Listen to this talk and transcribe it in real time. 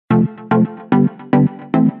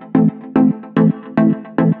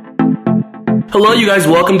Hello, you guys.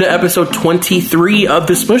 Welcome to episode 23 of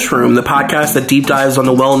The Smush Room, the podcast that deep dives on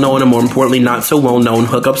the well-known and, more importantly, not so well-known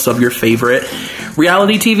hookups of your favorite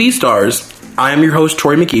reality TV stars. I am your host,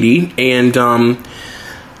 Troy McEady, and,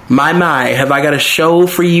 my, have I got a show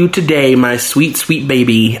for you today, my sweet, sweet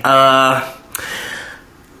baby. I'm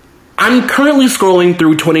currently scrolling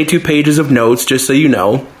through 22 pages of notes, just so you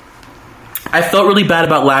know. I felt really bad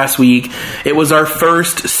about last week. It was our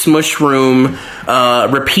first Smush Room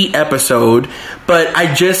repeat episode, but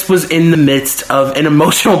I just was in the midst of an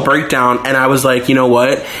emotional breakdown, and I was like, you know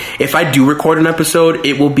what? If I do record an episode,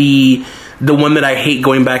 it will be the one that I hate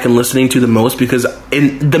going back and listening to the most, because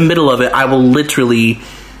in the middle of it, I will literally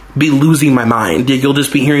be losing my mind. You'll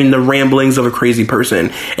just be hearing the ramblings of a crazy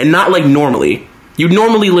person, and not like normally. You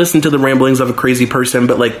normally listen to the ramblings of a crazy person,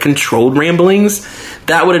 but like controlled ramblings,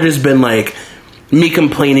 that would have just been like me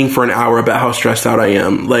complaining for an hour about how stressed out I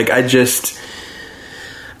am. Like, I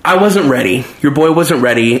wasn't ready. Your boy wasn't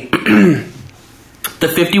ready. The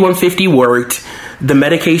 5150 worked. The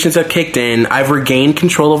medications have kicked in. I've regained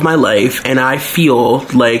control of my life, and I feel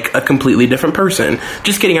like a completely different person.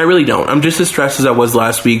 Just kidding, I really don't. I'm just as stressed as I was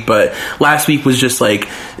last week, but last week was just like,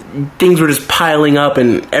 things were just piling up,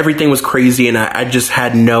 and everything was crazy, and I just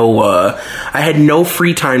had no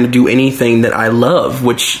free time to do anything that I love,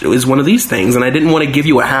 which is one of these things, and I didn't want to give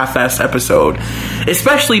you a half-assed episode,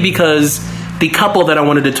 especially because the couple that I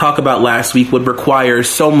wanted to talk about last week would require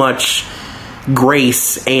so much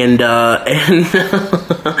grace, and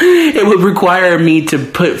it would require me to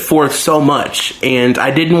put forth so much, and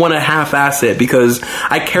I didn't want to half-ass it because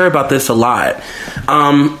I care about this a lot.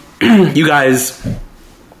 You guys,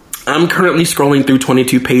 I'm currently scrolling through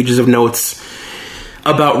 22 pages of notes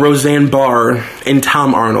about Roseanne Barr and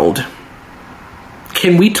Tom Arnold.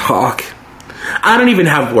 Can we talk? I don't even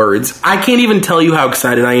have words. I can't even tell you how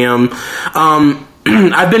excited I am.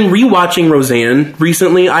 I've been rewatching Roseanne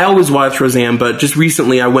recently. I always watch Roseanne, but just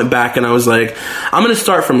recently I went back and I was like, I'm going to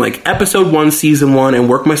start from like episode 1, season 1, and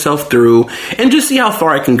work myself through and just see how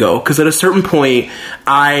far I can go. Because at a certain point,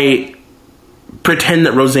 I pretend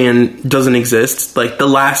that Roseanne doesn't exist. Like, the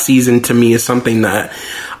last season to me is something that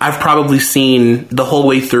I've probably seen the whole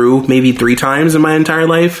way through maybe 3 times in my entire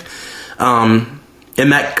life. And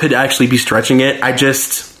that could actually be stretching it. I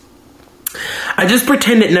just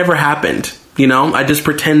pretend it never happened. You know, I just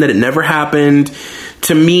pretend that it never happened.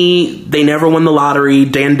 To me, they never won the lottery.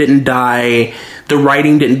 Dan didn't die. The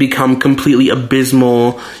writing didn't become completely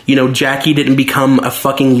abysmal. You know, Jackie didn't become a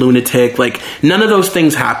fucking lunatic. Like, none of those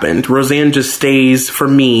things happened. Roseanne just stays, for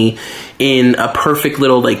me, in a perfect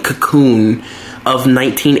little, like, cocoon of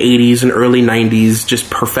 1980s and early 90s, just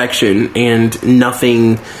perfection. And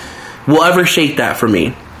nothing will ever shake that for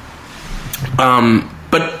me.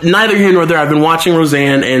 But neither here nor there. I've been watching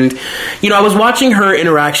Roseanne, and, you know, I was watching her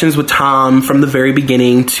interactions with Tom from the very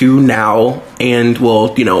beginning to now, and,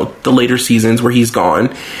 well, you know, the later seasons where he's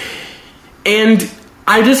gone. And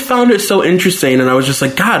I just found it so interesting, and I was just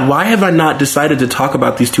like, God, why have I not decided to talk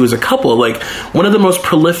about these two as a couple? Like, one of the most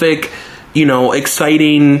prolific, you know,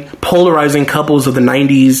 exciting, polarizing couples of the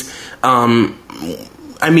 90s.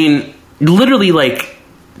 I mean, literally, like,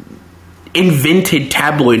 invented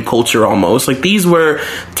tabloid culture almost. Like, these were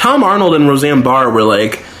Tom Arnold and Roseanne Barr were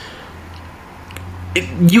like,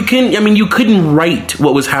 you couldn't write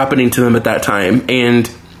what was happening to them at that time, and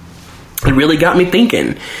it really got me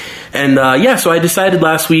thinking. And so I decided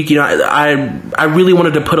last week, you know, I really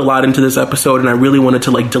wanted to put a lot into this episode, and I really wanted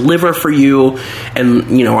to like deliver for you,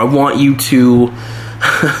 and, you know, I want you to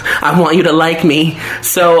like me.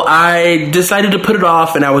 So I decided to put it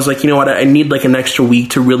off, and I was like, you know what, I need like an extra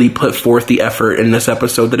week to really put forth the effort in this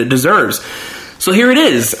episode that it deserves. So here it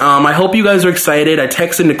is. I hope you guys are excited. I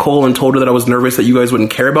texted Nicole and told her that I was nervous that you guys wouldn't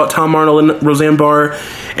care about Tom Arnold and Roseanne Barr,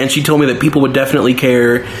 and she told me that people would definitely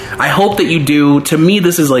care. I hope that you do. To me,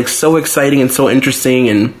 this is like so exciting and so interesting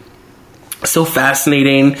and so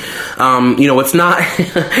fascinating. You know, it's not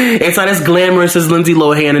as glamorous as Lindsay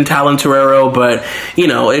Lohan and Talon Torero, but, you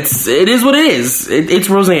know, it is what it is. It's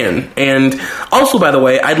Roseanne. And also, by the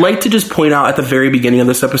way, I'd like to just point out at the very beginning of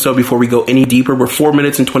this episode, before we go any deeper, we're 4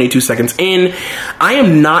 minutes and 22 seconds in, I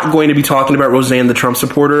am not going to be talking about Roseanne, the Trump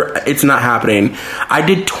supporter. It's not happening. I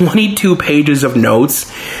did 22 pages of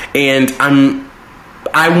notes, and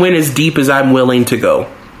I went as deep as I'm willing to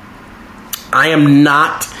go. I am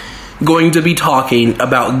not going to be talking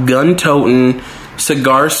about gun-toting,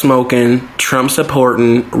 cigar-smoking,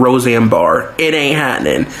 Trump-supporting Roseanne Barr. It ain't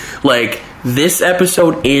happening. Like, this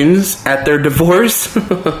episode ends at their divorce,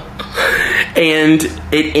 and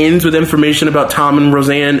it ends with information about Tom and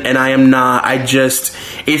Roseanne, and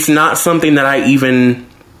it's not something that I even...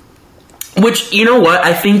 Which, you know what?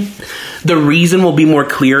 I think the reason will be more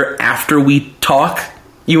clear after we talk,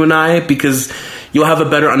 you and I, because you'll have a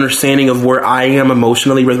better understanding of where I am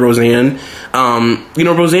emotionally with Roseanne.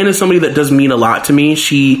 Roseanne is somebody that does mean a lot to me.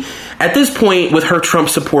 She, at this point, with her Trump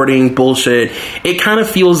supporting bullshit, it kind of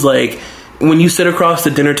feels like when you sit across the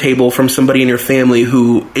dinner table from somebody in your family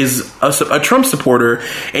who is a Trump supporter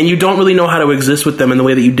and you don't really know how to exist with them in the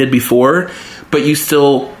way that you did before, but you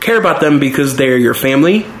still care about them because they're your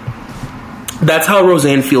family. That's how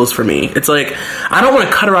Roseanne feels for me. It's like, I don't want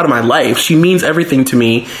to cut her out of my life. She means everything to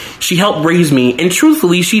me. She helped raise me. And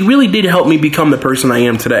truthfully, she really did help me become the person I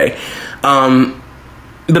am today.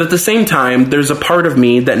 But at the same time, there's a part of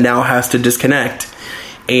me that now has to disconnect.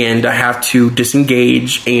 And I have to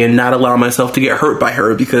disengage and not allow myself to get hurt by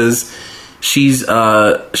her because she's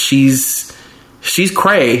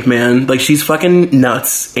cray, man. Like, she's fucking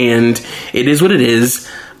nuts, and it is what it is.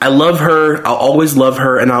 I love her. I'll always love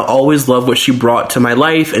her, and I'll always love what she brought to my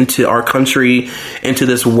life and to our country and to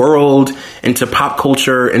this world and to pop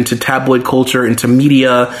culture and to tabloid culture and to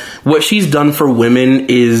media. What she's done for women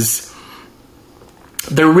is,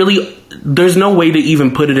 there's no way to even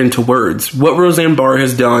put it into words. What Roseanne Barr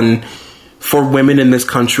has done for women in this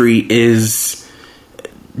country is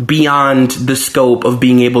beyond the scope of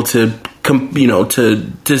being able to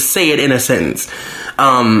say it in a sentence.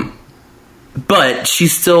 But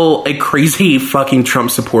she's still a crazy fucking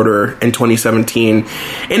Trump supporter in 2017.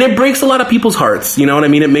 And it breaks a lot of people's hearts. You know what I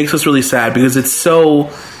mean? It makes us really sad because it's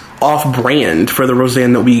so off-brand for the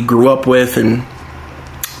Roseanne that we grew up with and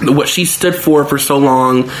what she stood for so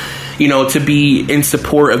long. To be in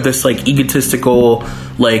support of this, like, egotistical,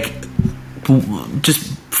 like,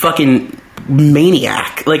 just fucking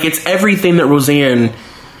maniac. Like, it's everything that Roseanne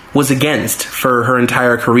was against for her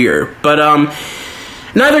entire career. But,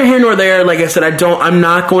 neither here nor there. Like I said, I'm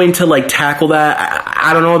not going to, like, tackle that.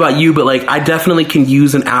 I don't know about you, but, like, I definitely can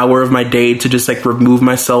use an hour of my day to just, like, remove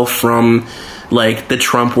myself from, like, the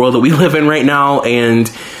Trump world that we live in right now.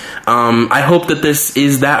 And, I hope that this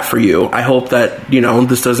is that for you. I hope that,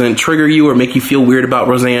 this doesn't trigger you or make you feel weird about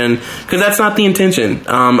Roseanne, because that's not the intention.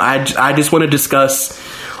 I just want to discuss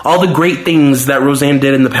all the great things that Roseanne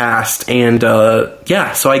did in the past. And,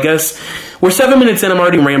 so I guess we're 7 minutes in. I'm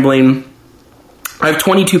already rambling. I have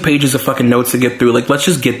 22 pages of fucking notes to get through. Like, let's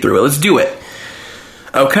just get through it. Let's do it.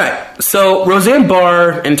 Okay. So Roseanne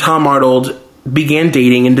Barr and Tom Arnold began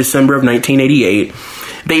dating in December of 1988.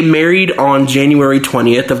 They married on January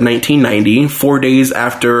 20th of 1990, 4 days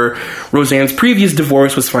after Roseanne's previous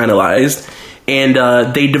divorce was finalized,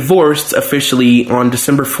 and they divorced officially on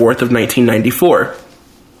December 4th of 1994.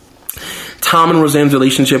 Tom and Roseanne's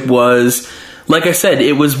relationship was, like I said,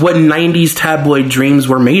 it was what 90s tabloid dreams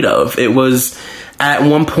were made of. It was, at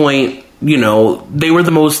one point, they were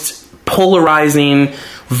the most polarizing,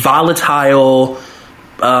 volatile,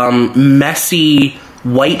 messy,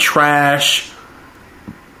 white trash,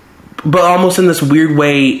 but almost in this weird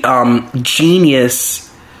way,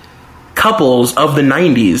 genius couples of the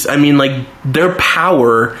 90s. I mean, like, their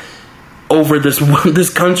power over this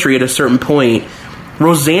country at a certain point,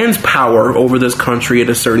 Roseanne's power over this country at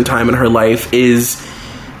a certain time in her life is,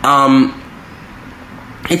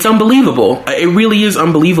 it's unbelievable. It really is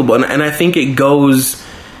unbelievable. And I think it goes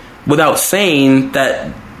without saying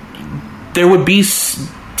that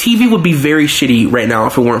TV would be very shitty right now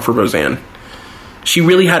if it weren't for Roseanne. She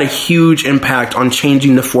really had a huge impact on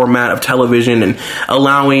changing the format of television and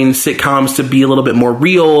allowing sitcoms to be a little bit more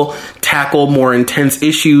real, tackle more intense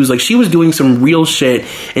issues. Like, she was doing some real shit,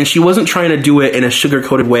 and she wasn't trying to do it in a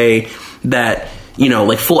sugar-coated way that,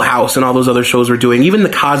 like Full House and all those other shows were doing. Even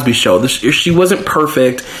The Cosby Show. She wasn't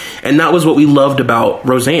perfect, and that was what we loved about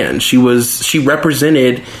Roseanne. She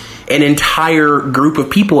represented an entire group of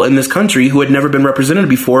people in this country who had never been represented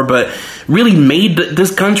before, but really made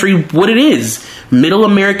this country what it is. Middle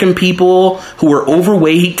American people who are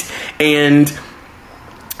overweight and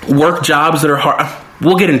work jobs that are hard.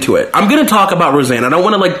 We'll get into it. I'm going to talk about Roseanne. I don't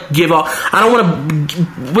want to,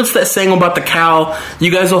 what's that saying about the cow? You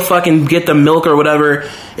guys will fucking get the milk or whatever.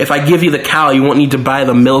 If I give you the cow, you won't need to buy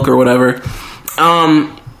the milk or whatever.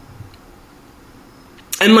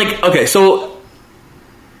 So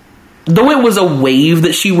though it was a wave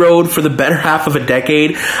that she rode for the better half of a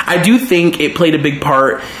decade, I do think it played a big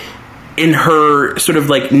part in her sort of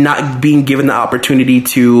like not being given the opportunity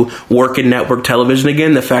to work in network television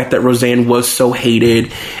again. The fact that Roseanne was so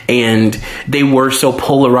hated and they were so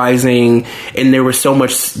polarizing and there was so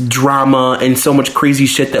much drama and so much crazy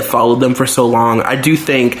shit that followed them for so long. I do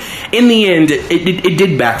think in the end it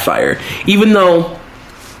did backfire, even though,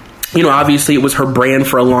 obviously it was her brand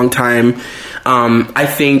for a long time. I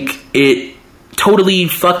think it totally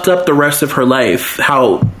fucked up the rest of her life.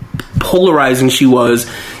 How polarizing she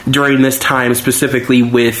was during this time, specifically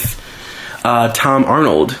with Tom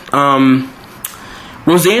Arnold.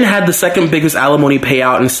 Roseanne had the second biggest alimony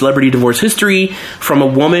payout in celebrity divorce history from a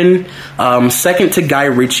woman, second to Guy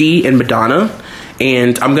Ritchie and Madonna.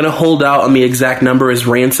 And I'm going to hold out on the exact number as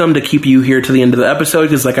ransom to keep you here to the end of the episode,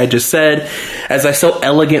 because like I just said, as I so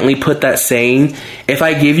elegantly put that saying, if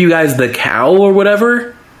I give you guys the cow or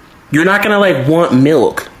whatever, you're not going to like want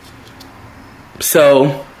milk.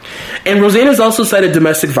 So, and Roseanne has also cited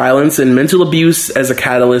domestic violence and mental abuse as a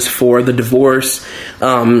catalyst for the divorce.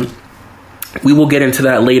 We will get into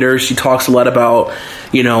that later. She talks a lot about,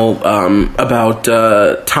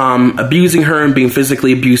 Tom abusing her and being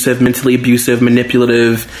physically abusive, mentally abusive,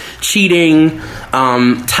 manipulative, cheating.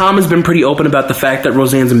 Tom has been pretty open about the fact that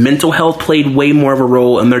Roseanne's mental health played way more of a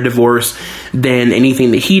role in their divorce than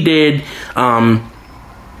anything that he did.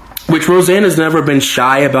 Which Roseanne has never been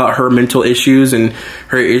shy about her mental issues and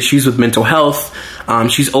her issues with mental health.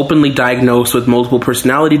 She's openly diagnosed with multiple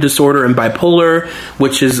personality disorder and bipolar,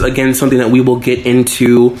 which is, again, something that we will get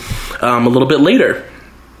into a little bit later.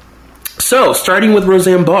 So, starting with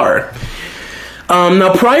Roseanne Barr.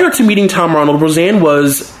 Now, prior to meeting Tom Arnold, Roseanne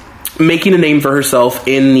was making a name for herself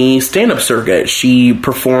in the stand-up circuit. She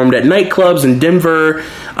performed at nightclubs in Denver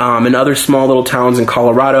and other small little towns in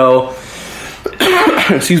Colorado.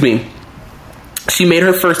 Excuse me. She made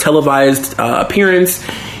her first televised appearance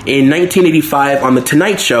in 1985 on The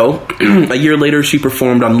Tonight Show. A year later, she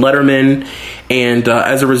performed on Letterman, and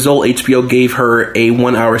as a result, HBO gave her a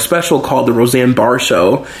 1-hour special called The Roseanne Barr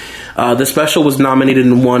Show. The special was nominated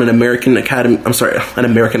and won an American Academy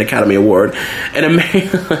Award.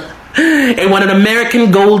 It won an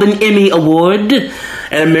American Golden Emmy Award,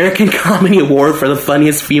 an American Comedy Award for the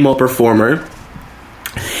funniest female performer.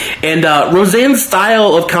 And Roseanne's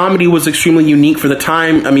style of comedy was extremely unique for the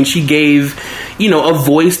time. I mean, she gave, a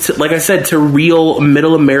voice to, like I said, to real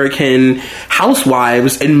middle American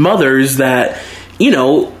housewives and mothers that,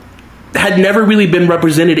 had never really been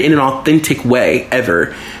represented in an authentic way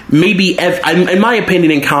ever. Maybe, in my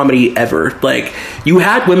opinion, in comedy ever. Like, you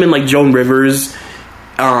had women like Joan Rivers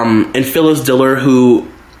and Phyllis Diller who,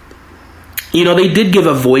 they did give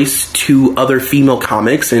a voice to other female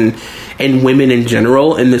comics and women in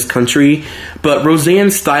general in this country. But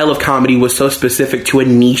Roseanne's style of comedy was so specific to a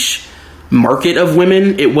niche market of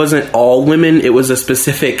women. It wasn't all women. It was a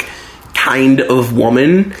specific kind of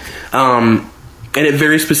woman. And it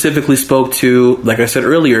very specifically spoke to, like I said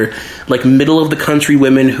earlier, like middle of the country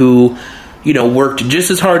women who, worked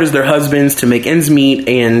just as hard as their husbands to make ends meet,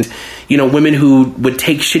 and, women who would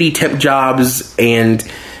take shitty temp jobs and,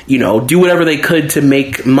 do whatever they could to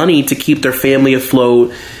make money to keep their family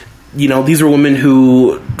afloat. These were women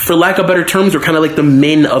who, for lack of better terms, were kind of like the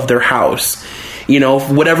men of their house,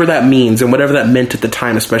 whatever that means and whatever that meant at the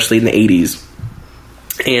time, especially in the 80s.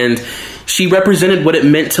 And she represented what it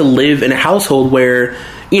meant to live in a household where,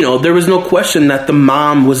 there was no question that the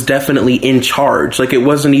mom was definitely in charge. Like, it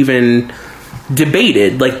wasn't even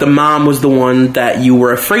debated. Like, the mom was the one that you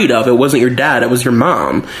were afraid of. It wasn't your dad, it was your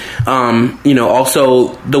mom.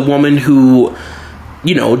 Also the woman who,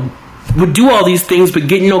 would do all these things but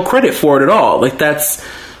get no credit for it at all. Like, that's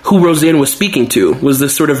who Roseanne was speaking to, was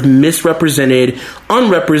this sort of misrepresented,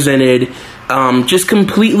 unrepresented, just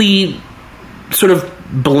completely sort of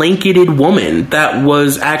blanketed woman that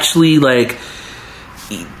was actually like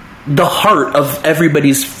the heart of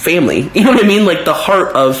everybody's family. You know what I mean? Like, the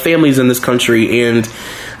heart of families in this country. And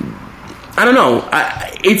I don't know.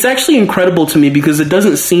 It's actually incredible to me because it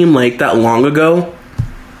doesn't seem like that long ago.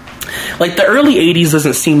 Like, the early 80s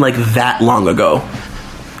doesn't seem like that long ago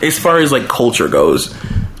as far as like culture goes.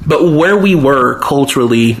 But where we were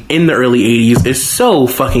culturally in the early 80s is so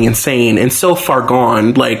fucking insane and so far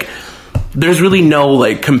gone. Like, there's really no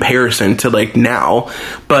like comparison to like now.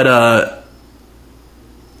 But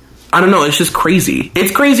I don't know, it's just crazy.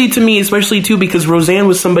 It's crazy to me, especially too because Roseanne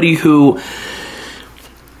was somebody who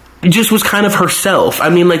just was kind of herself. I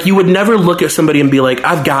mean, like, you would never look at somebody and be like,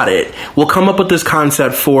 I've got it. We'll come up with this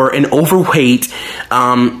concept for an overweight,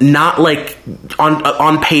 not like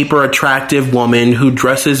on paper attractive woman who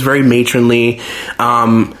dresses very matronly,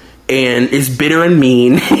 and is bitter and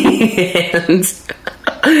mean and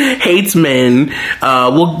hates men.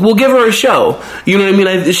 We'll give her a show. You know what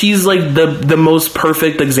I mean? She's like the most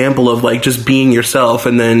perfect example of like just being yourself,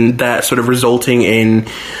 and then that sort of resulting in,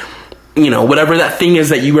 whatever that thing is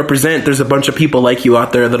that you represent. There's a bunch of people like you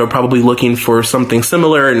out there that are probably looking for something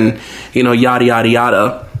similar, and yada yada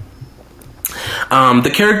yada.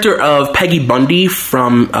 The character of Peggy Bundy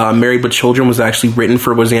from Married with Children was actually written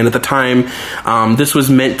for Roseanne at the time. This was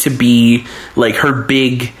meant to be like her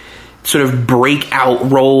big sort of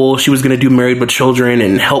breakout role. She was going to do Married with Children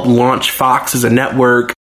and help launch Fox as a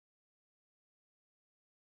network.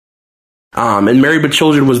 And Married with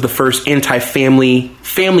Children was the first anti-family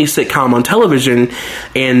sitcom on television,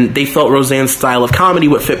 and they felt Roseanne's style of comedy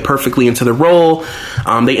would fit perfectly into the role.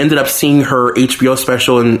 They ended up seeing her HBO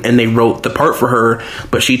special, and they wrote the part for her,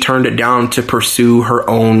 but she turned it down to pursue her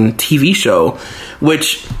own TV show,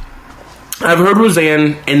 which I've heard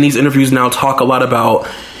Roseanne in these interviews now talk a lot about.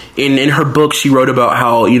 In her book, she wrote about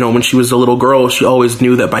how, when she was a little girl, she always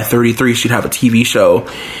knew that by 33 she'd have a TV show,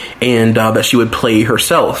 and that she would play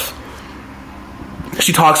herself.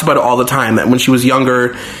 She talks about it all the time, that when she was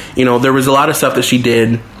younger, there was a lot of stuff that she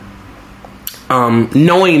did,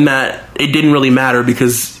 knowing that it didn't really matter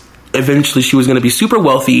because eventually she was going to be super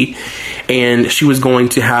wealthy and she was going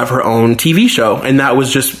to have her own TV show. And that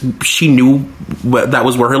was just, she knew that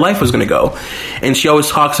was where her life was going to go. And she always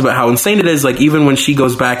talks about how insane it is. Like, even when she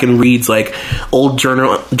goes back and reads like old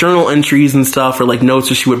journal entries and stuff, or like notes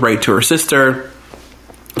that she would write to her sister,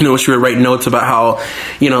 she would write notes about how,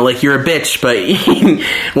 like, you're a bitch, but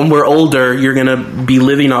when we're older, you're going to be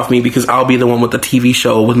living off me because I'll be the one with the TV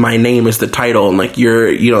show with my name as the title. And like,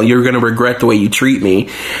 you're going to regret the way you treat me.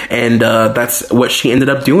 And that's what she ended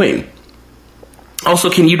up doing. Also,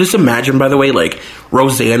 can you just imagine, by the way, like,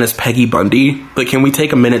 Roseanne as Peggy Bundy? Like, can we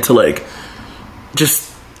take a minute to like,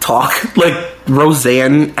 just talk? Like,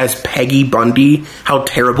 Roseanne as Peggy Bundy, how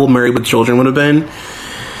terrible Married with Children would have been.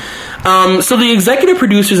 So the executive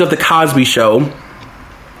producers of The Cosby Show,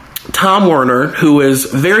 Tom Werner, who is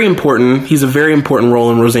very important, he's a very important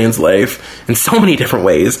role in Roseanne's life in so many different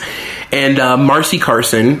ways, and Marcy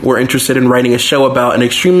Carson were interested in writing a show about an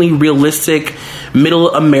extremely realistic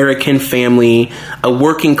middle American family, a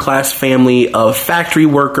working class family of factory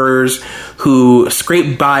workers who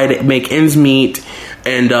scrape by to make ends meet,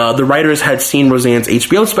 and the writers had seen Roseanne's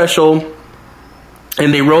HBO special,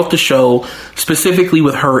 and they wrote the show specifically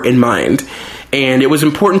with her in mind. And it was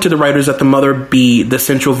important to the writers that the mother be the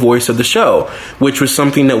central voice of the show, which was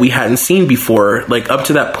something that we hadn't seen before. Like, up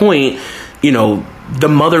to that point, the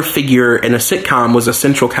mother figure in a sitcom was a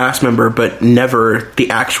central cast member, but never the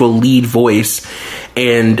actual lead voice.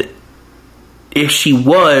 And if she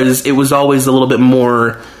was, it was always a little bit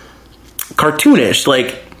more cartoonish.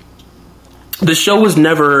 Like, the show was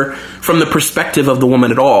never from the perspective of the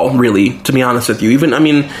woman at all, really, to be honest with you.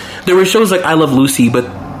 There were shows like I Love Lucy, but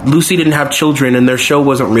Lucy didn't have children and their show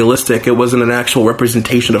wasn't realistic. It wasn't an actual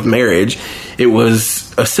representation of marriage. It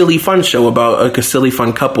was a silly, fun show about like a silly,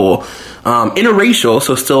 fun couple. Interracial,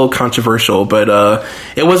 so still controversial, but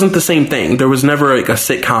it wasn't the same thing. There was never like a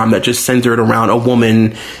sitcom that just centered around a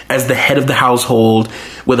woman as the head of the household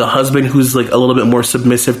with a husband who's like a little bit more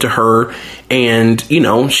submissive to her, and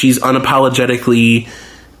she's unapologetically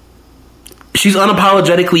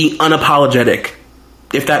unapologetic,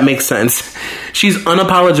 if that makes sense. She's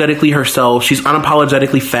unapologetically herself. She's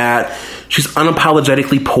unapologetically fat. She's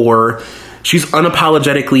unapologetically poor. She's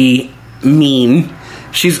unapologetically mean.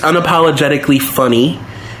 She's unapologetically funny.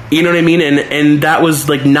 You know what I mean? And that was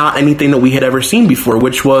like not anything that we had ever seen before,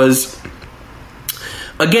 which was,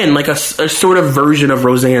 again, like a sort of version of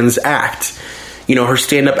Roseanne's act. Her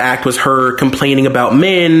stand-up act was her complaining about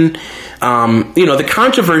men. The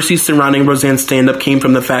controversy surrounding Roseanne's stand-up came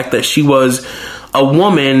from the fact that she was a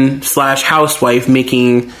woman / housewife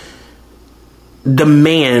making the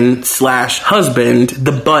man / husband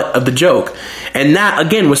the butt of the joke. And that,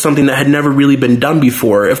 again, was something that had never really been done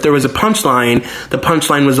before. If there was a punchline, the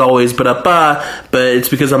punchline was always, but it's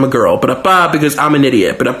because I'm a girl, because I'm an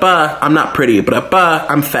idiot, I'm not pretty,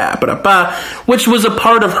 I'm fat, which was a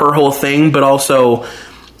part of her whole thing, but also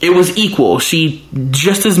it was equal. She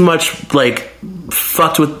just as much like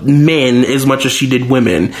fucked with men as much as she did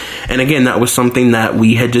women. And again, that was something that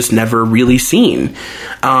we had just never really seen.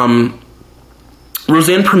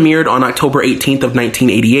 Roseanne premiered on October 18th of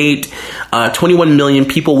 1988. 21 million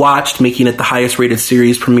people watched, making it the highest rated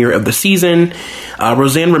series premiere of the season.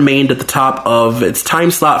 Roseanne remained at the top of its time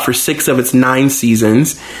slot for 6 of its 9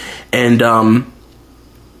 seasons. And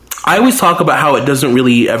I always talk about how it doesn't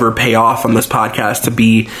really ever pay off on this podcast to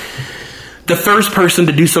be the first person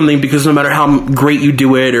to do something, because no matter how great you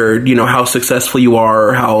do it, or how successful you are,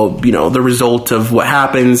 or how the result of what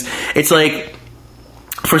happens, it's like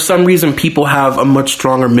for some reason people have a much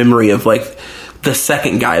stronger memory of like the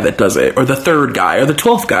second guy that does it, or the third guy, or the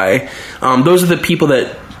 12th guy. Those are the people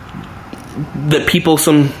that people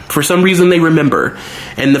for some reason they remember.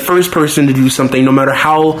 And the first person to do something, no matter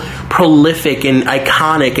how prolific and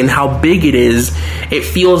iconic and how big it is, it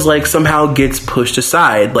feels like somehow gets pushed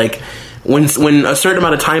aside. Like when a certain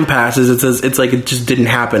amount of time passes, it's like it just didn't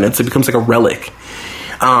happen. It becomes like a relic.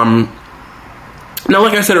 Now,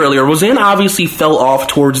 like I said earlier, Roseanne obviously fell off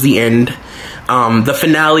towards the end. The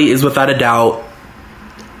finale is without a doubt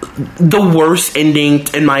the worst ending,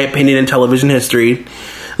 in my opinion, in television history.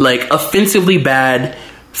 Like, offensively bad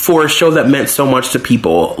for a show that meant so much to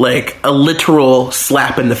people. Like, a literal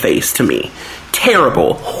slap in the face to me.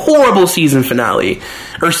 Terrible, horrible season finale,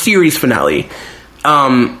 or series finale.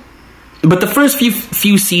 But the first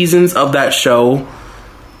few seasons of that show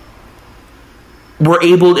were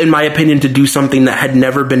able, in my opinion, to do something that had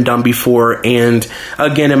never been done before, and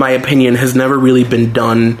again, in my opinion, has never really been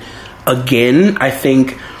done again. I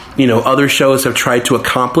think, other shows have tried to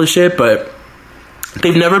accomplish it, but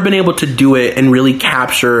they've never been able to do it and really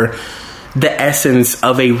capture the essence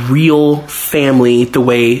of a real family the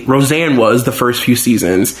way Roseanne was the first few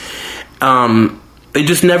seasons. It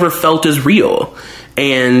just never felt as real.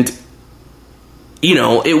 And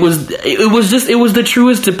it was the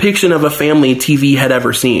truest depiction of a family TV had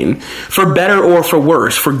ever seen, for better or for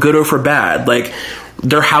worse, for good or for bad. Like,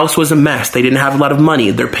 their house was a mess. They didn't have a lot of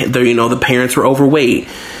money. The parents were overweight.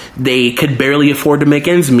 They could barely afford to make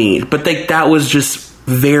ends meet. But that was just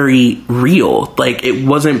very real. Like, it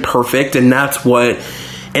wasn't perfect, and that's what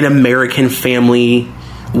an American family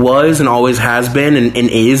was and always has been and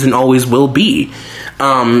is and always will be.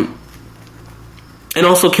 And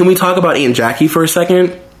also, can we talk about Aunt Jackie for a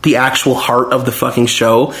second? The actual heart of the fucking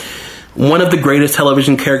show. One of the greatest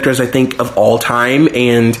television characters, I think, of all time.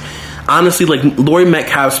 And honestly, like, Laurie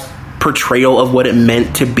Metcalf's portrayal of what it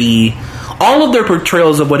meant to be, all of their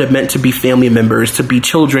portrayals of what it meant to be family members, to be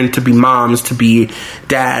children, to be moms, to be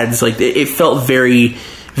dads, like, it felt very,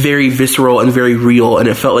 very visceral and very real, and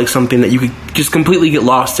it felt like something that you could just completely get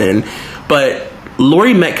lost in. But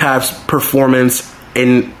Laurie Metcalf's performance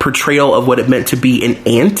and portrayal of what it meant to be an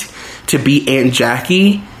aunt, to be Aunt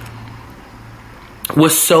Jackie,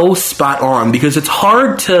 was so spot on, because it's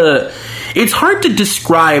hard to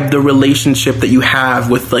describe the relationship that you have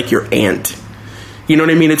with, like, your aunt. You know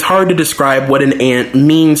what I mean? It's hard to describe what an aunt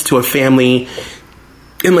means to a family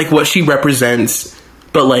and, like, what she represents.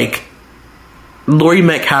 But, like, Laurie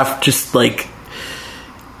Metcalf, just, like,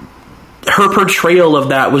 her portrayal of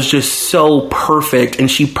that was just so perfect, and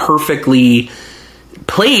she perfectly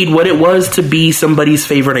played what it was to be somebody's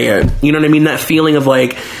favorite aunt. You know what I mean? That feeling of,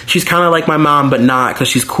 like, she's kind of like my mom, but not, because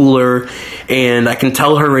she's cooler, and I can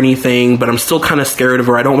tell her anything, but I'm still kind of scared of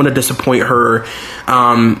her. I don't want to disappoint her.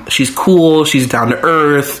 She's cool. She's down to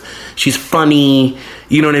earth. She's funny.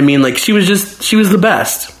 You know what I mean? Like, she was the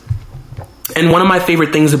best. And one of my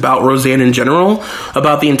favorite things about Roseanne in general,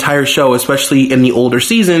 about the entire show, especially in the older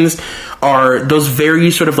seasons, are those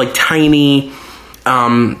very sort of, like, tiny,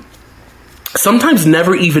 sometimes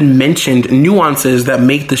never even mentioned nuances that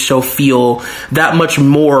make the show feel that much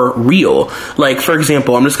more real. Like, for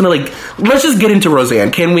example, I'm just gonna, like, let's just get into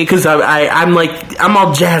Roseanne, can we? Because I'm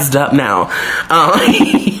all jazzed up now.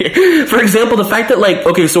 For example, the fact that, like,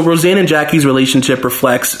 okay, so Roseanne and Jackie's relationship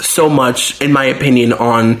reflects so much, in my opinion,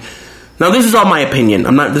 on, now this is all my opinion,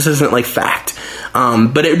 this isn't, like, fact,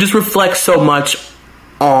 but it just reflects so much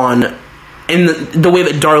on, in the way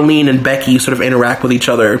that Darlene and Becky sort of interact with each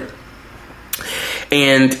other.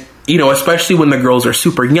 And, especially when the girls are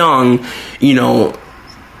super young,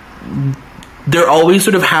 they're always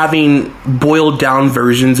sort of having boiled down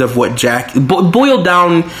versions of what boiled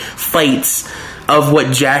down fights of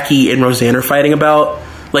what Jackie and Roseanne are fighting about.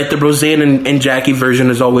 Like, the Roseanne and Jackie version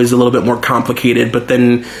is always a little bit more complicated, but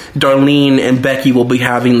then Darlene and Becky will be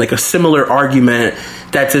having, like, a similar argument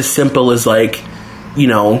that's as simple as, like,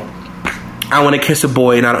 I want to kiss a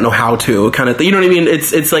boy and I don't know how to, kind of thing. You know what I mean?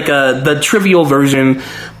 It's like the trivial version,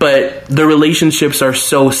 but the relationships are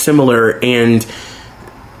so similar, and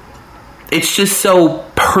it's just so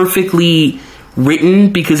perfectly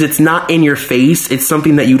written because it's not in your face. It's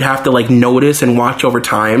something that you'd have to, like, notice and watch over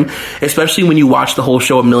time, especially when you watch the whole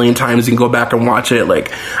show a million times and go back and watch it.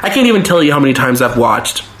 Like, I can't even tell you how many times I've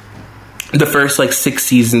watched the first, like, 6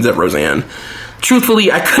 seasons of Roseanne.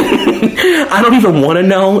 Truthfully, I couldn't. I don't even want to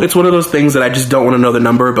know. It's one of those things that I just don't want to know the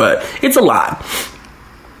number, but it's a lot.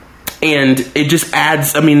 And it just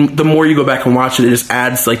adds, I mean, the more you go back and watch it, it just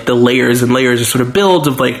adds, like, the layers and layers of sort of builds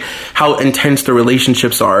of, like, how intense the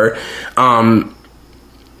relationships are.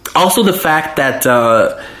 Also, the fact that,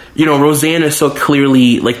 Roseanne is so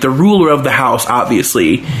clearly, like, the ruler of the house,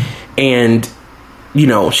 obviously. And,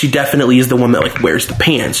 she definitely is the one that, like, wears the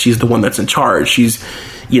pants. She's the one that's in charge. She's,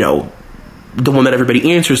 the one that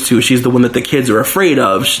everybody answers to. She's the one that the kids are afraid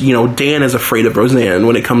of. Dan is afraid of Roseanne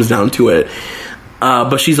when it comes down to it.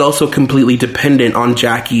 But she's also completely dependent on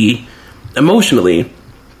Jackie emotionally.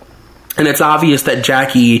 And it's obvious that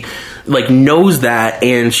Jackie, like, knows that,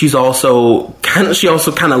 and she's also she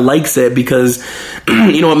also kind of likes it because,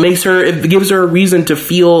 it gives her a reason to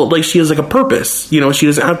feel like she has like a purpose. She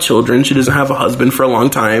doesn't have children. She doesn't have a husband for a long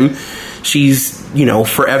time. She's,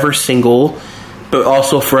 forever single, but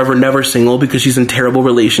also forever never single because she's in terrible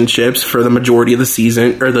relationships for the majority of the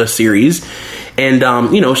season or the series. And,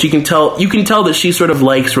 you can tell that she sort of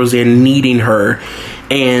likes Roseanne needing her.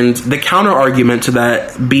 And the counter argument to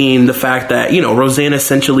that being the fact that, Roseanne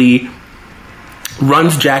essentially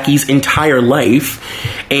runs Jackie's entire life,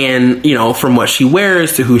 and from what she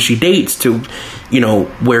wears to who she dates to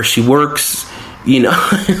where she works,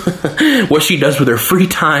 what she does with her free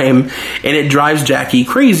time, and it drives Jackie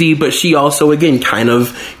crazy. But she also again kind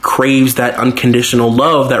of craves that unconditional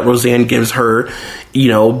love that Roseanne gives her,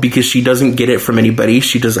 because she doesn't get it from anybody.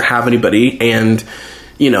 She doesn't have anybody, and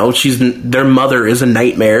their mother is a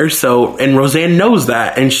nightmare. So, and Roseanne knows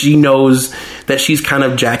that, and she knows that she's kind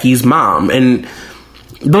of Jackie's mom. And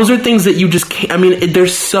those are things that you just can't,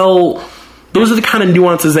 those are the kind of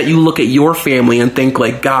nuances that you look at your family and think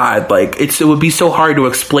like, God, like it would be so hard to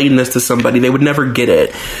explain this to somebody. They would never get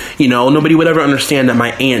it. Nobody would ever understand that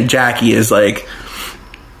my Aunt Jackie is like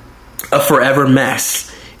a forever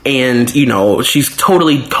mess. And, she's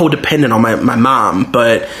totally codependent on my mom,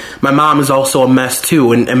 but my mom is also a mess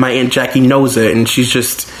too. And my Aunt Jackie knows it. And she's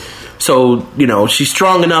just, so, she's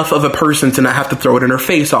strong enough of a person to not have to throw it in her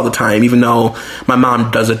face all the time, even though my mom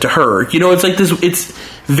does it to her. It's like this, it's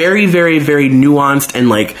very, very, very nuanced and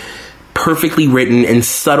like perfectly written and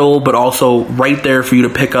subtle, but also right there for you to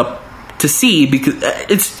pick up to see, because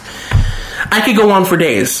I could go on for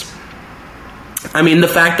days. The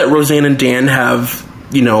fact that Roseanne and Dan have,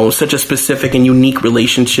 such a specific and unique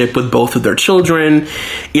relationship with both of their children.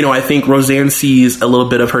 I think Roseanne sees a little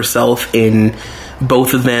bit of herself in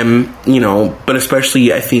both of them, but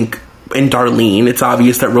especially I think in Darlene. It's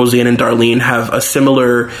obvious that Roseanne and Darlene have a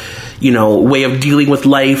similar, way of dealing with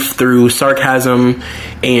life through sarcasm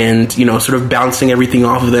and, sort of bouncing everything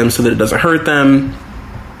off of them so that it doesn't hurt them.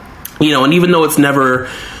 And even though it's never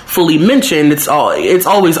fully mentioned, it's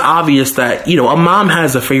always obvious that, a mom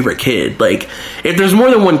has a favorite kid. Like, if there's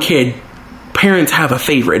more than one kid, parents have a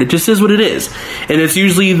favorite. It just is what it is. And it's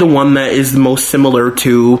usually the one that is the most similar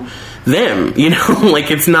to them, like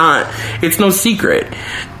it's no secret.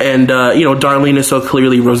 And, Darlene is so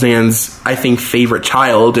clearly Roseanne's, I think, favorite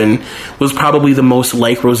child and was probably the most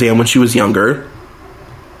like Roseanne when she was younger.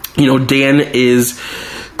 Dan is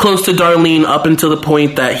close to Darlene up until the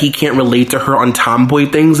point that he can't relate to her on tomboy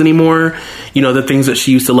things anymore. The things that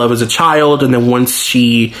she used to love as a child. And then once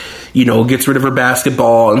she, gets rid of her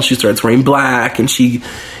basketball and she starts wearing black and she,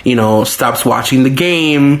 stops watching the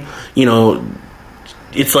game,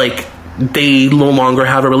 it's like they no longer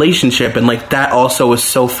have a relationship. And like that also is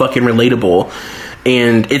so fucking relatable.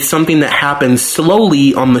 And it's something that happens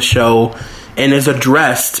slowly on the show and is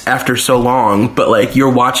addressed after so long, but like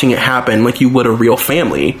you're watching it happen like you would a real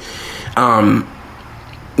family. Also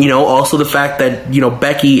the fact that,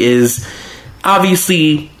 Becky is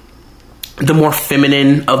obviously the more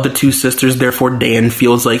feminine of the two sisters, therefore Dan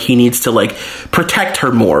feels like he needs to like protect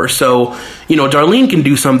her more. So, Darlene can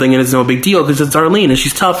do something and it's no big deal because it's Darlene and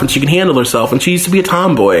she's tough and she can handle herself and she used to be a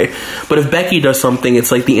tomboy. But if Becky does something,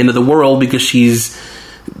 it's like the end of the world because she's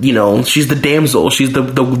the damsel. She's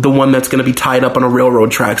the one that's going to be tied up on a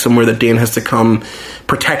railroad track somewhere that Dan has to come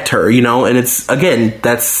protect her, and it's, again,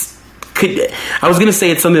 I was going to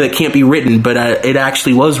say it's something that can't be written, but it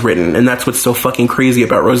actually was written, and that's what's so fucking crazy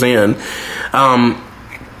about Roseanne. And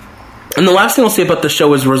the last thing I'll say about the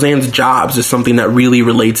show is Roseanne's jobs is something that really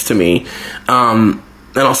relates to me. And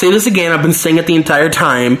I'll say this again, I've been saying it the entire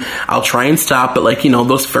time. I'll try and stop, but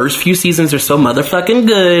those first few seasons are so motherfucking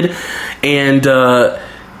good. And,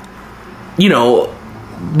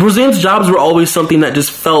 Roseanne's jobs were always something that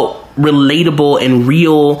just felt relatable and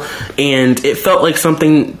real. And it felt like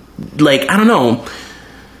something like, I don't know.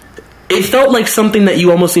 It felt like something that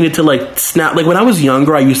you almost needed to like snap. Like when I was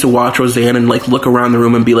younger, I used to watch Roseanne and like look around the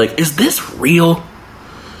room and be like, is this real?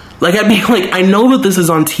 Like I'd be like, I know that this is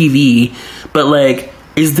on TV, but like,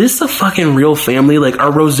 is this a fucking real family? Like,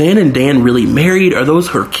 are Roseanne and Dan really married? Are those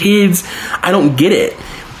her kids? I don't get it.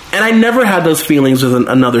 And I never had those feelings with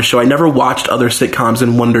another show. I never watched other sitcoms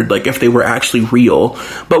and wondered like if they were actually real.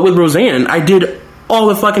 But with Roseanne, I did all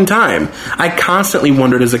the fucking time. I constantly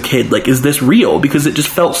wondered as a kid, like, is this real? Because it just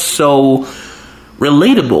felt so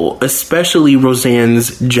relatable, especially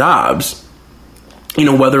Roseanne's jobs.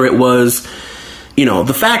 Whether it was,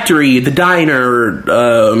 the factory, the diner,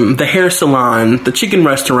 the hair salon, the chicken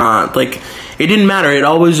restaurant, like, it didn't matter. It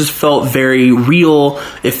always just felt very real.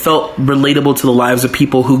 It felt relatable to the lives of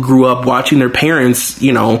people who grew up watching their parents,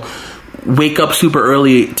 wake up super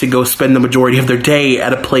early to go spend the majority of their day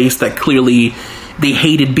at a place that clearly they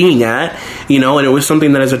hated being at, and it was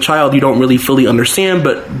something that as a child you don't really fully understand,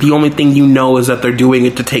 but the only thing you know is that they're doing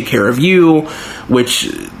it to take care of you, which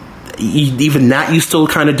even that you still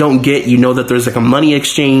kind of don't get. That there's like a money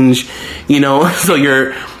exchange, so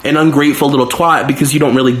you're an ungrateful little twat because you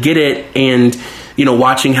don't really get it. And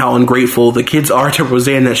watching how ungrateful the kids are to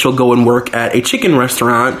Roseanne, that she'll go and work at a chicken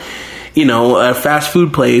restaurant, a fast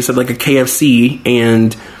food place at like a KFC,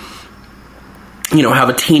 and have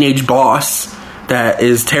a teenage boss that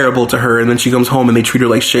is terrible to her, and then she comes home and they treat her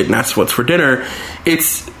like shit and asks what's for dinner.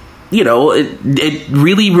 It's it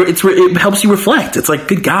helps you reflect. It's like,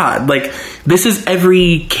 good God, like, this is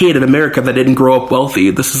every kid in America that didn't grow up wealthy.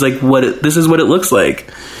 This is like this is what it looks like.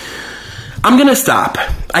 I'm gonna stop.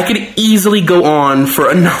 I could easily go on for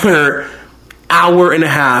another hour and a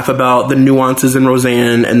half about the nuances in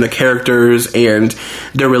Roseanne and the characters and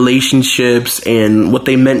their relationships and what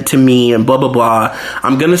they meant to me and blah blah blah.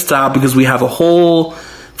 I'm gonna stop because we have a whole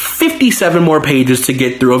 57 more pages to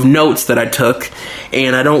get through of notes that I took,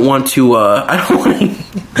 and I don't want to I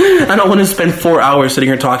don't want to spend 4 hours sitting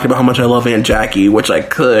here talking about how much I love Aunt Jackie, which I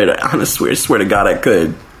could. I swear to God I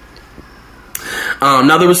could.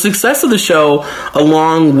 Now, there was success of the show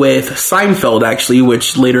along with Seinfeld, actually,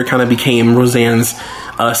 which later kind of became Roseanne's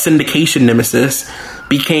syndication nemesis,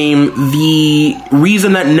 became the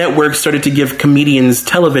reason that networks started to give comedians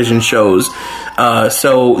television shows.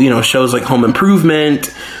 So, shows like Home Improvement,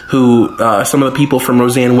 who some of the people from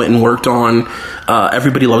Roseanne went and worked on.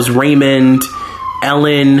 Everybody Loves Raymond,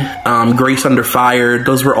 Ellen, Grace Under Fire.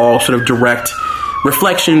 Those were all sort of direct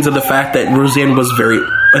reflections of the fact that Roseanne was very...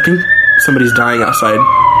 I think somebody's dying outside.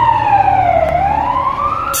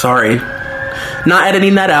 Sorry. Not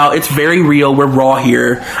editing that out. It's very real. We're raw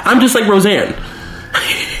here. I'm just like Roseanne.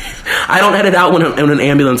 I don't edit out when an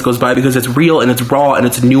ambulance goes by because it's real and it's raw and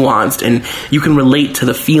it's nuanced, and you can relate to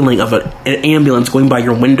the feeling of an ambulance going by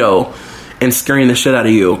your window and scaring the shit out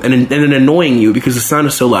of you and annoying you because the sound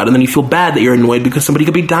is so loud, and then you feel bad that you're annoyed because somebody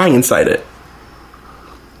could be dying inside it.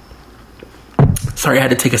 Sorry, I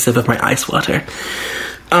had to take a sip of my ice water.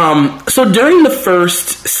 So during the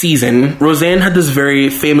first season, Roseanne had this very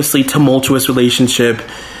famously tumultuous relationship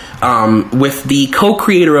with the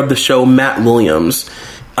co-creator of the show, Matt Williams.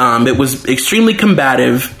 It was extremely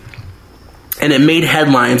combative, and it made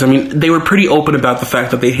headlines. I mean, they were pretty open about the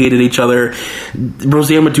fact that they hated each other.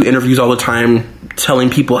 Roseanne would do interviews all the time telling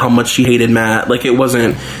people how much she hated Matt. Like, it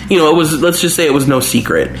wasn't, let's just say it was no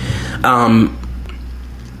secret.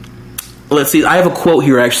 Let's see, I have a quote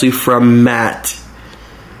here actually from Matt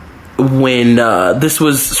when this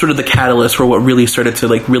was sort of the catalyst for what really started to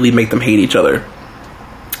really make them hate each other.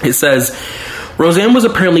 It says, Roseanne was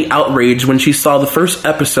apparently outraged when she saw the first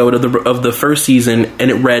episode of the first season and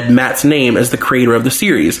it read Matt's name as the creator of the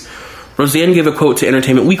series. Roseanne gave a quote to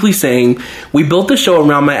Entertainment Weekly saying, "We built the show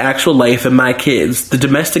around my actual life and my kids. The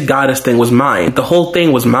domestic goddess thing was mine. The whole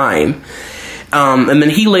thing was mine." And then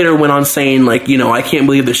he later went on saying, I can't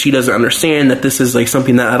believe that she doesn't understand that this is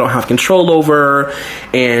something that I don't have control over.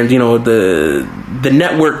 And, the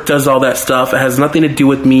network does all that stuff. It has nothing to do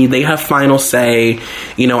with me. They have final say.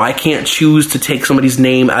 I can't choose to take somebody's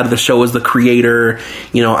name out of the show as the creator.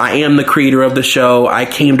 I am the creator of the show. I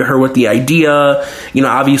came to her with the idea.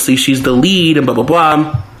 Obviously she's the lead and blah, blah,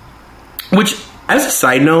 blah. Which, as a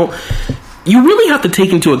side note, you really have to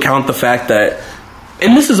take into account the fact that,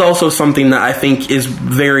 and this is also something that I think is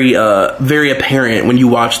very, very apparent when you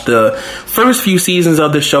watch the first few seasons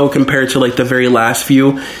of the show compared to the very last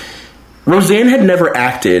few. Roseanne had never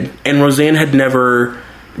acted, and Roseanne had never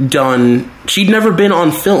she'd never been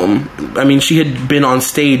on film. I mean, she had been on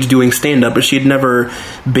stage doing stand-up, but she had never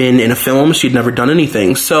been in a film. She'd never done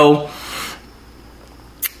anything. So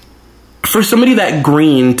for somebody that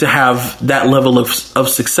green to have that level of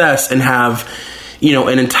success and have,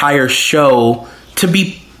 an entire show to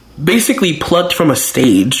be basically plucked from a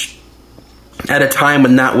stage at a time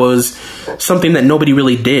when that was something that nobody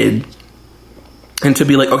really did, and to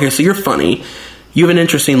be like, okay, so you're funny, you have an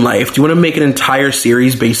interesting life, do you want to make an entire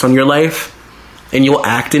series based on your life, and you'll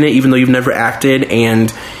act in it even though you've never acted,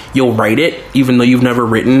 and you'll write it even though you've never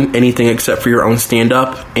written anything except for your own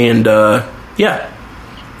stand-up, and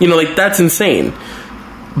that's insane.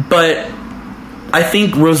 But I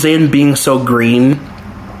think Roseanne being so green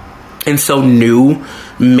and so new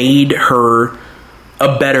made her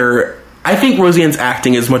a better... I think Roseanne's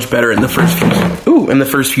acting is much better in the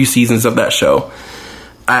first few seasons of that show.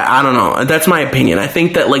 I don't know. That's my opinion. I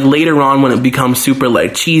think that later on when it becomes super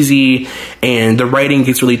cheesy and the writing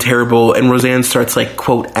gets really terrible and Roseanne starts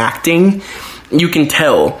quote acting, you can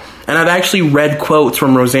tell. And I've actually read quotes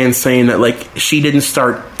from Roseanne saying that, like, she didn't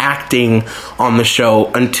start acting on the show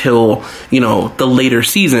until, the later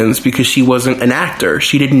seasons because she wasn't an actor.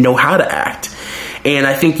 She didn't know how to act. And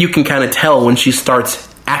I think you can kind of tell when she starts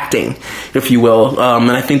acting, if you will. And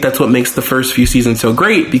I think that's what makes the first few seasons so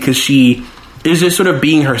great, because she is just sort of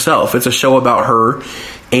being herself. It's a show about her,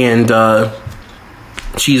 and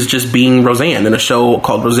she's just being Roseanne in a show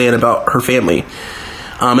called Roseanne about her family.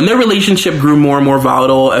 And their relationship grew more and more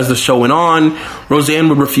volatile as the show went on. Roseanne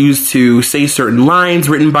would refuse to say certain lines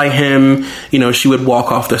written by him. She would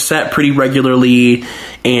walk off the set pretty regularly,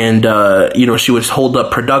 and, she would hold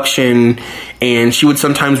up production, and she would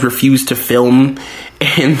sometimes refuse to film.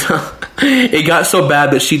 And it got so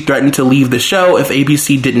bad that she threatened to leave the show if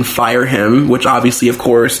ABC didn't fire him, which obviously, of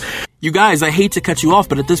course. You guys, I hate to cut you off,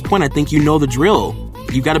 but at this point, I think you know the drill.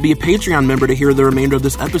 You got to be a Patreon member to hear the remainder of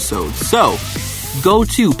this episode. So go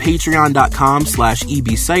to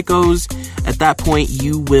patreon.com/ebpsychos. At that point,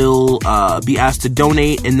 you will be asked to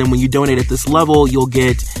donate. And then when you donate at this level, you'll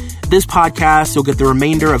get this podcast. You'll get the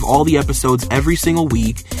remainder of all the episodes every single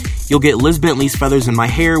week. You'll get Liz Bentley's Feathers in My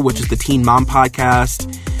Hair, which is the Teen Mom podcast.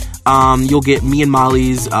 You'll get me and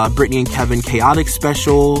Molly's Brittany and Kevin Chaotic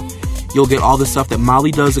special. You'll get all the stuff that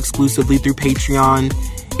Molly does exclusively through Patreon.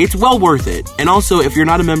 It's well worth it. And also, if you're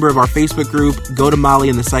not a member of our Facebook group, go to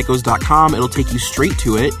mollyandthepsychos.com. It'll take you straight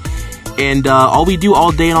to it. And all we do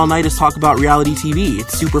all day and all night is talk about reality TV.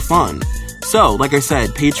 It's super fun. So, like I said,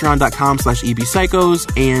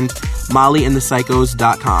 patreon.com/ebpsychos and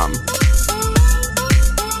mollyandthepsychos.com.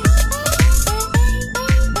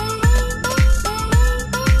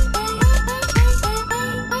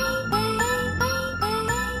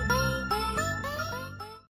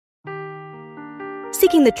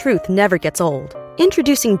 Seeking the truth never gets old.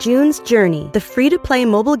 Introducing June's Journey, the free-to-play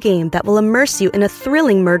mobile game that will immerse you in a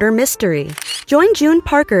thrilling murder mystery. Join June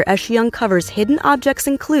Parker as she uncovers hidden objects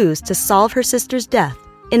and clues to solve her sister's death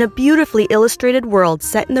in a beautifully illustrated world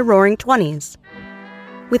set in the Roaring '20s.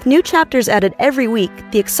 With new chapters added every week,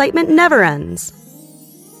 the excitement never ends.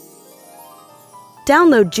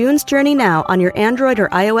 Download June's Journey now on your Android or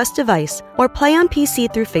iOS device, or play on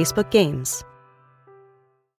PC through Facebook Games.